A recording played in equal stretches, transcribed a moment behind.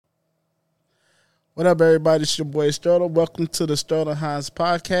What up, everybody? It's your boy Stroller. Welcome to the Stroller Hines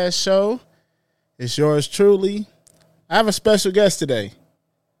podcast show. It's yours truly. I have a special guest today.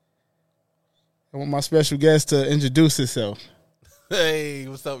 I want my special guest to introduce himself. Hey,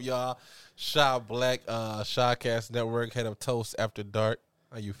 what's up, y'all? Shah Blacq, Shahcast Network, head of Toast After Dark.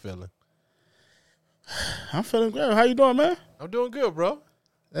 How you feeling? I'm feeling good. How you doing, man? I'm doing good, bro.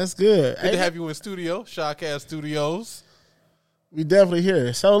 That's good. Good to have you in studio, Shahcast Studios. We definitely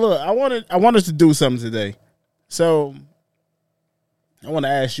here. So look, I wanted to do something today. So I want to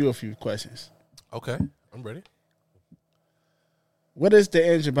ask you a few questions. Okay, I'm ready. What is the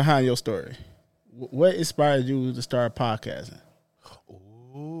engine behind your story? What inspired you to start podcasting?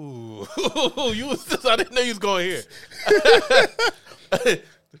 Ooh, I didn't know you was going here.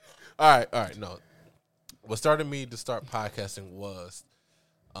 All right. No, what started me to start podcasting was,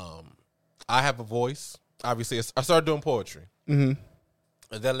 I have a voice. Obviously, I started doing poetry. Mm-hmm.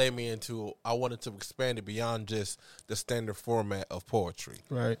 And that led me into, I wanted to expand it beyond just the standard format of poetry.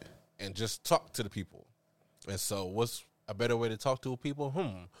 Right. And just talk to the people. And so what's a better way to talk to people?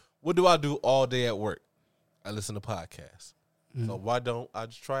 What do I do all day at work? I listen to podcasts. Mm-hmm. So why don't I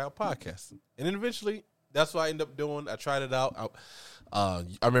just try out podcasting? And then eventually, that's what I ended up doing. I tried it out. I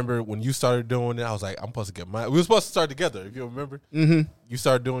remember when you started doing it, I was like, I'm supposed to get mine. We were supposed to start together, if you remember. Mm-hmm. You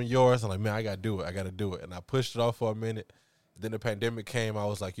started doing yours. I'm like, man, I got to do it. And I pushed it off for a minute. Then the pandemic came. I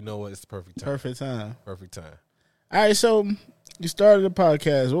was like, you know what? It's the perfect time. Perfect time. All right, so you started a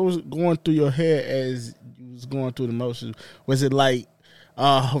podcast. What was going through your head as you was going through the motions? Was it like,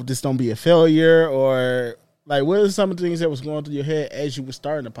 I hope this don't be a failure? Or like, what are some of the things that was going through your head as you were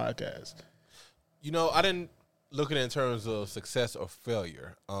starting the podcast? You know, I didn't look at it in terms of success or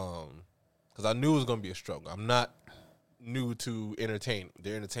failure, because I knew it was going to be a struggle. I'm not new to the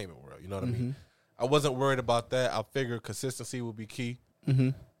entertainment world. You know what I mean? I wasn't worried about that. I figured consistency would be key. Mm-hmm.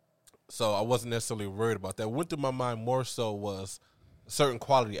 So I wasn't necessarily worried about that. What went through my mind more so was certain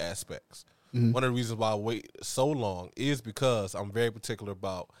quality aspects. Mm-hmm. One of the reasons why I wait so long is because I'm very particular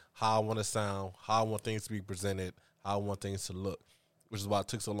about how I want to sound, how I want things to be presented, how I want things to look, which is why it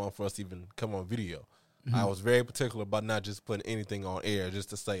took so long for us to even come on video. Mm-hmm. I was very particular about not just putting anything on air just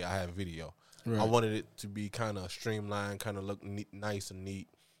to say I have video. Right. I wanted it to be kind of streamlined, kind of look nice and neat.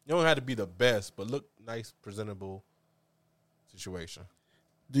 You don't have to be the best, but look nice, presentable situation.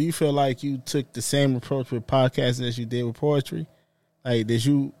 Do you feel like you took the same approach with podcasting as you did with poetry? Like, do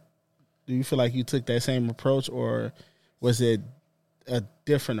you feel like you took that same approach, or was it a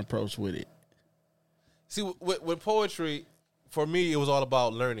different approach with it? See, with poetry, for me, it was all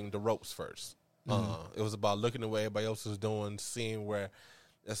about learning the ropes first. Mm-hmm. It was about looking at what everybody else was doing, seeing where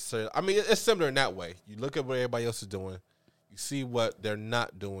it's similar in that way. You look at what everybody else is doing. You see what they're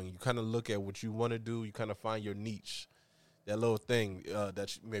not doing. You kind of look at what you want to do. You kind of find your niche, that little thing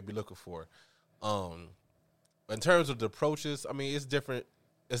that you may be looking for. In terms of the approaches, it's different.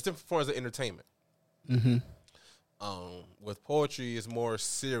 It's different forms of entertainment. Mm-hmm. With poetry, it's more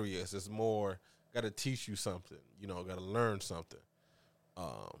serious. It's more got to teach you something. Got to learn something.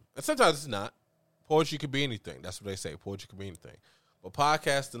 And sometimes it's not. Poetry could be anything. That's what they say. Poetry could be anything. But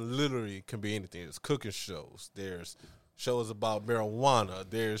podcasting literally can be anything. There's cooking shows. There's shows about marijuana.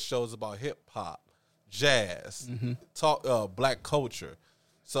 There's shows about hip hop, jazz, talk, black culture.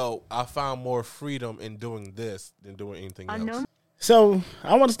 So I found more freedom in doing this than doing anything else. So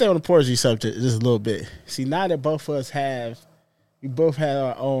I want to stay on the poetry subject just a little bit. See, now that both of us we both had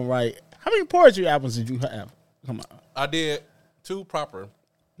our own right. How many poetry albums did you have? Come on. I did 2 proper,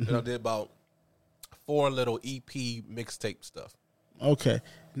 and I did about 4 little EP mixtape stuff. Okay.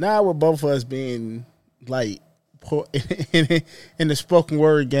 Now with both of us being like in the spoken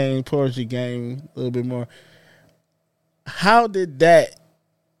word game, poetry game, a little bit more.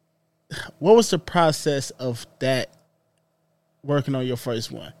 What was the process of that working on your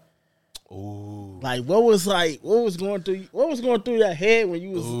first one? Ooh. Like what was going through that head when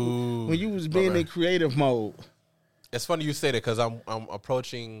you was being in creative mode? It's funny you say that because I'm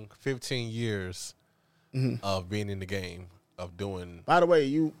approaching 15 years of being in the game of doing. By the way,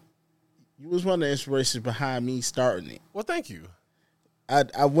 you was one of the inspirations behind me starting it. Well, thank you.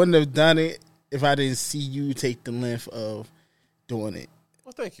 I wouldn't have done it if I didn't see you take the length of doing it.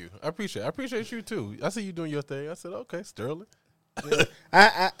 Well, thank you. I appreciate you too. I see you doing your thing. I said, okay, Sterling. It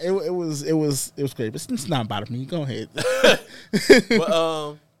was great, but it's not about me. Go ahead.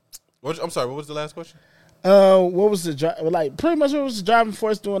 But, I'm sorry. What was the last question? What was pretty much what was the driving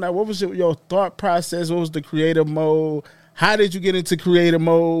force doing that? What was your thought process? What was the creative mode? How did you get into creative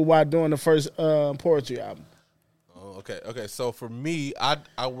mode while doing the first poetry album? Oh, okay. So for me,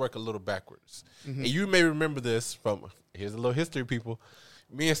 I work a little backwards. Mm-hmm. And you may remember this from, here's a little history, people.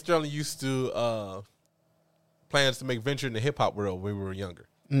 Me and Sterling used to plans to make venture in the hip hop world when we were younger.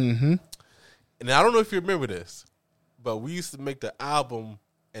 Mm-hmm. And I don't know if you remember this, but we used to make the album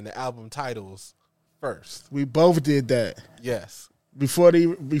and the album titles first. We both did that. Yes. Before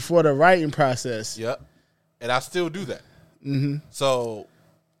the writing process. Yep. And I still do that. Mm-hmm. So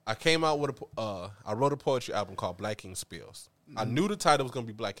I came out with I wrote a poetry album called Black King Spills. Mm-hmm. I knew the title was going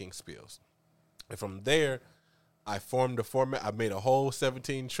to be Black King Spills. And from there, I formed the format. I made a whole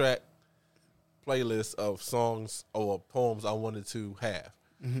 17-track playlist of songs or poems I wanted to have.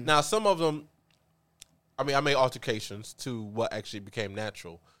 Mm-hmm. Now, some of them, I made altercations to what actually became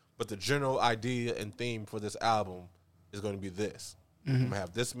natural. But the general idea and theme for this album is going to be this. Mm-hmm. I'm going to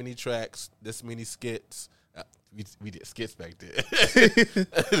have this many tracks, this many skits. We did skits back then.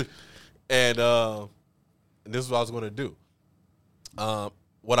 And this is what I was going to do.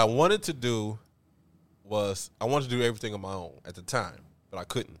 What I wanted to do was I wanted to do everything on my own at the time, but I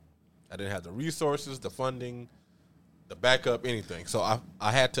couldn't. I didn't have the resources, the funding, the backup, anything. So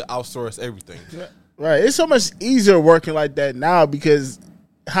I had to outsource everything. Right. It's so much easier working like that now because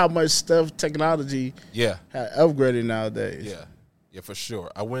how much stuff technology had upgraded nowadays. Yeah. Yeah, for sure.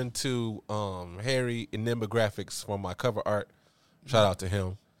 I went to Harry Enigma Graphics for my cover art. Shout out to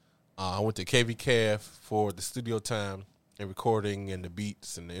him. I went to KV Cav for the studio time and recording and the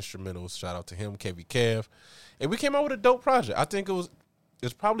beats and the instrumentals. Shout out to him, KV Cav. And we came out with a dope project. I think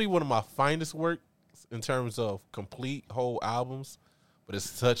it's probably one of my finest work in terms of complete whole albums, but it's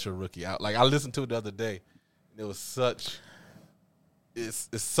such a rookie out. Like I listened to it the other day, and it was such. It's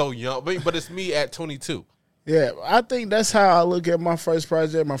so young, but it's me at 22. Yeah, I think that's how I look at my first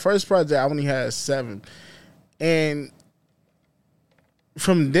project. My first project, I only had 7, and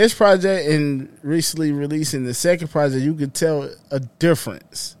from this project and recently releasing the second project, you could tell a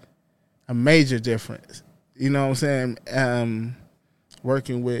difference, a major difference. You know what I'm saying?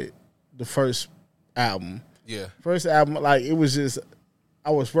 Working with the first album. Yeah. First album, like, it was just, I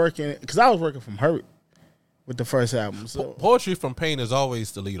was working from hurt with the first album. So poetry from pain is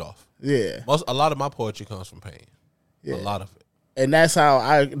always the lead off. Yeah. A lot of my poetry comes from pain. Yeah. A lot of it. And that's how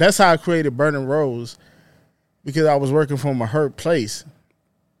I created Burning Rose, because I was working from a hurt place.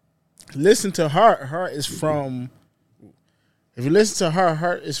 Listen to Heart is from, if you listen to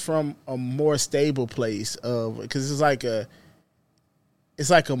Heart is from a more stable place of, because it's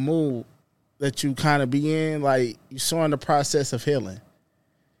like a mood that you kind of be in, like you're showing the process of healing.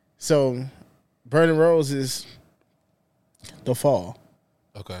 So Burning Rose is the fall.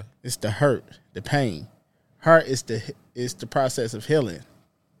 Okay. It's the hurt, the pain. Heart is the process of healing.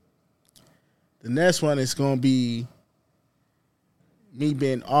 The next one is going to be me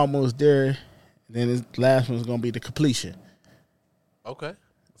being almost there. And then the last one is going to be the completion. Okay.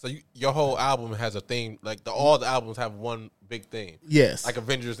 So your whole album has a theme, like all the albums have one big theme. Yes. Like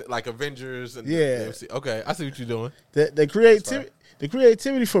Avengers and yeah. Okay, I see what you're doing. The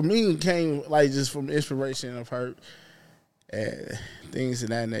creativity for me came like just from inspiration of Hurt and things of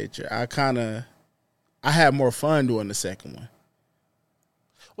that nature. I had more fun doing the second one.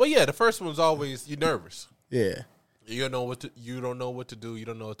 Well, yeah, the first one's always you're nervous. Yeah. You don't know what to do. You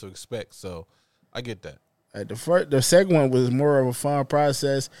don't know what to expect. So I get that. The second one was more of a fun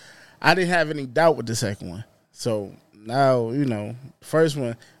process. I didn't have any doubt with the second one. So now, first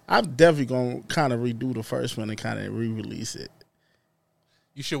one, I'm definitely going to kind of redo the first one and kind of re-release it.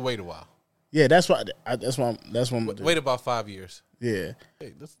 You should wait a while. Yeah, that's why I'm gonna do. Wait about 5 years. Yeah.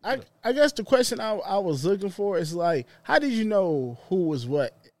 Hey, I guess the question I was looking for is like, how did you know who was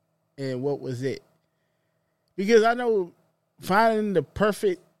what and what was it? Because I know finding the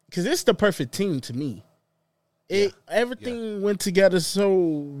perfect, because it's the perfect team to me. Everything went together so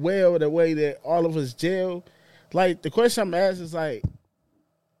well the way that all of us gelled. Like, the question I'm asking is like,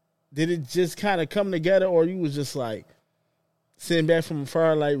 did it just kind of come together, or you was just like sitting back from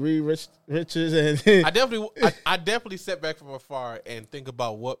afar like Reed Richards? And I definitely sit back from afar and think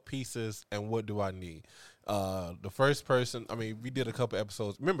about what pieces and what do I need. The first person, we did a couple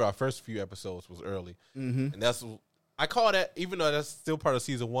episodes. Remember, our first few episodes was early, and I call that, even though that's still part of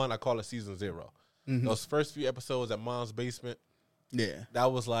season 1, I call it season 0. Mm-hmm. Those first few episodes at Mom's basement,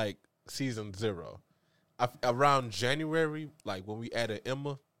 that was like season 0. Around January, like when we added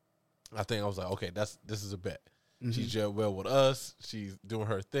Emma, I think I was like, okay, this is a bet. Mm-hmm. She's gelled well with us. She's doing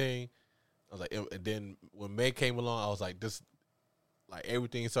her thing. I was like, and then when May came along, I was like,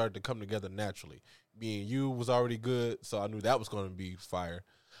 everything started to come together naturally. Me and you was already good, so I knew that was going to be fire.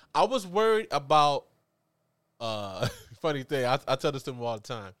 I was worried about, funny thing, I tell this to him all the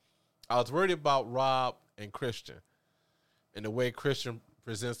time. I was worried about Rob and Christian and the way Christian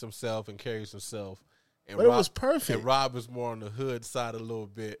presents himself and carries himself But it was perfect. And Rob was more on the hood side a little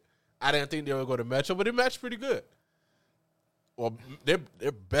bit. I didn't think they would go to Metro, but it matched pretty good. Well, they're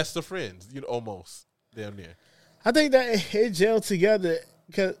best of friends, almost damn near. I think that it gelled together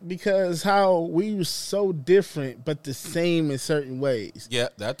because how we were so different, but the same in certain ways. Yeah,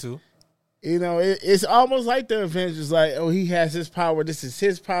 that too. It's almost like the Avengers. Like, oh, he has his power. This is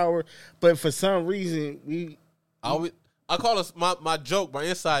his power. But for some reason, I call us my joke. My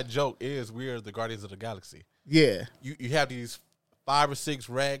inside joke is we are the Guardians of the Galaxy. Yeah, you have these 5 or 6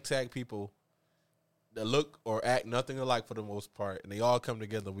 ragtag people that look or act nothing alike for the most part, and they all come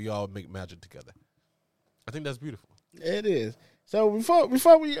together. We all make magic together. I think that's beautiful. It is. So before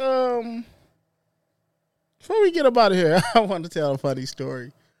we get up out of here, I want to tell a funny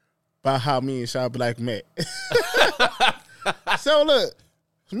story about how me and Shah Blacq met. So look,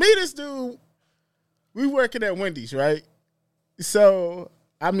 me and this dude, we working at Wendy's, right? So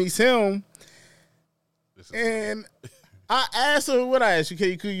I meet him, and I asked him, what I asked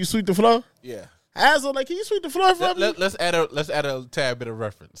you, could you sweep the floor? Yeah. I asked him, like, can you sweep the floor for me? Let's add a tad bit of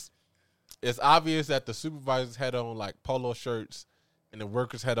reference. It's obvious that the supervisors had on like polo shirts and the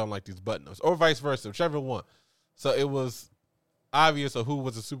workers had on like these button-ups, or vice versa, whichever one. So it was obvious of who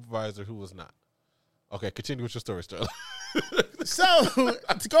was a supervisor, who was not. Okay, continue with your story, Sterling. So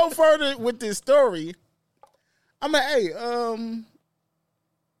to go further with this story, I'm like, hey,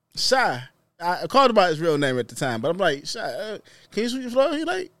 Shah. I called him by his real name at the time, but I'm like, Shah, can you sweep the floor? He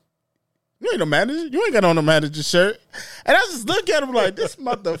like, you ain't no manager. You ain't got on no manager shirt. And I just look at him like, this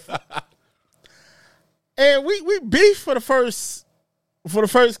motherfucker. And we beefed for the first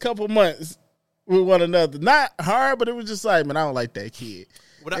couple months with one another. Not hard, but it was just like, man, I don't like that kid.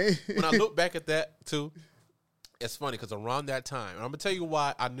 When I look back at that too, it's funny because around that time, and I'm gonna tell you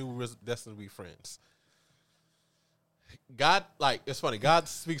why I knew we were destined to be friends. God, like, it's funny. God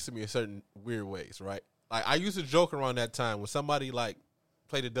speaks to me in certain weird ways, right? Like, I used to joke around that time when somebody like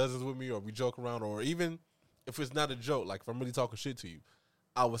played the dozens with me, or we joke around, or even if it's not a joke, like if I'm really talking shit to you,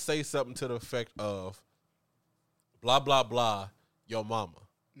 I would say something to the effect of blah blah blah, your mama,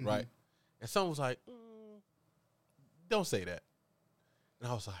 right? And someone was like, don't say that. And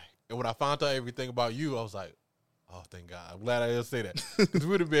I was like, and when I found out everything about you, I was like, oh, thank God. I'm glad I didn't say that. Because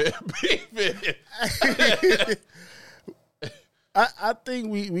we would have been beefing. I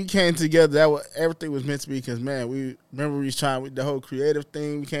think we came together. Everything was meant to be because, man, we was trying with the whole creative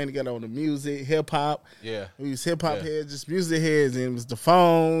thing. We came together on the music, hip hop. Yeah. We was hip hop heads, just music heads, and it was the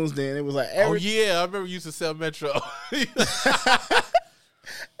phones. Then it was like oh, yeah. I remember you used to sell Metro. You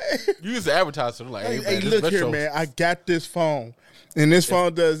used to advertise to them like, hey look here, man. I got this phone. And this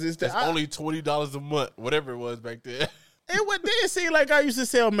phone does this. It's only $20 a month, whatever it was back then. It didn't seem like I used to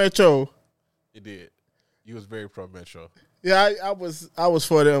sell Metro. It did. You was very pro Metro. Yeah, I was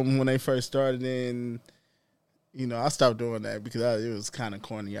for them when they first started, and I stopped doing that because it was kind of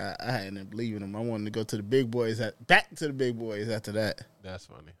corny. I hadn't believed in them. I wanted to go to the big boys, back to the big boys after that. That's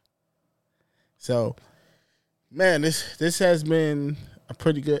funny. So, man, this has been a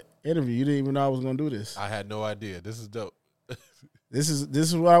pretty good interview. You didn't even know I was gonna do this. I had no idea. This is dope. This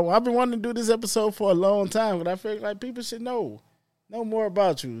is why I've been wanting to do this episode for a long time, but I feel like people should know more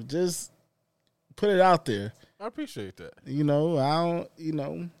about you. Just put it out there. I appreciate that. I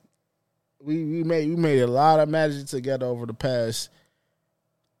don't. We made a lot of magic together over the past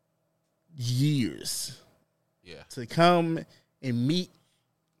years. Yeah. To come and meet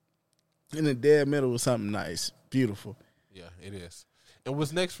in the dead middle of something nice, beautiful. Yeah, it is. And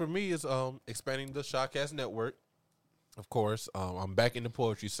what's next for me is expanding the Shotcast network. Of course, I'm back in the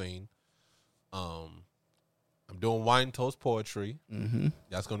poetry scene. I'm doing Wine Toast Poetry. Mm-hmm.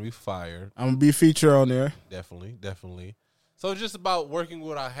 That's going to be fire. I'm going to be a feature on there. Definitely. So it's just about working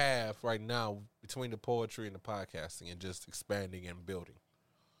what I have right now between the poetry and the podcasting and just expanding and building.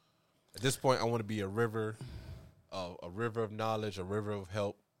 At this point, I want to be a river of knowledge, a river of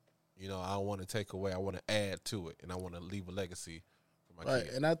help. I don't want to take away. I want to add to it, and I want to leave a legacy for my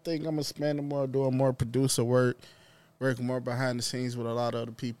kids. And I think I'm going to spend more doing more producer work, working more behind the scenes with a lot of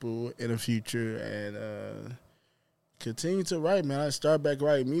other people in the future, and continue to write, man. I start back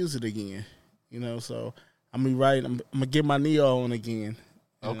writing music again, so I'm going to write. I'm going to get my Neo on again.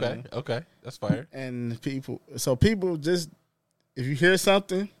 Okay. That's fire. And people just, if you hear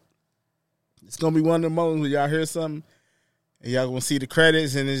something, it's going to be one of the moments where y'all hear something, and y'all going to see the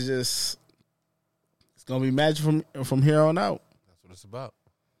credits, and it's going to be magic from here on out. That's what it's about.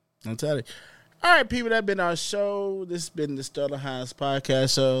 I'm telling you. All right, people, that's been our show. This has been the Sterling Hines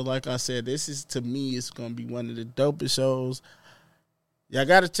podcast show. Like I said, to me, it's going to be one of the dopest shows. Y'all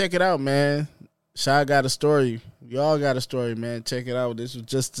got to check it out, man. Shah got a story. We all got a story, man. Check it out. This was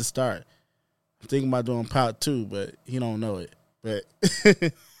just the start. thinking about doing part 2, but he don't know it. But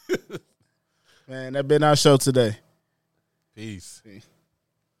man, that been our show today. Peace. Peace.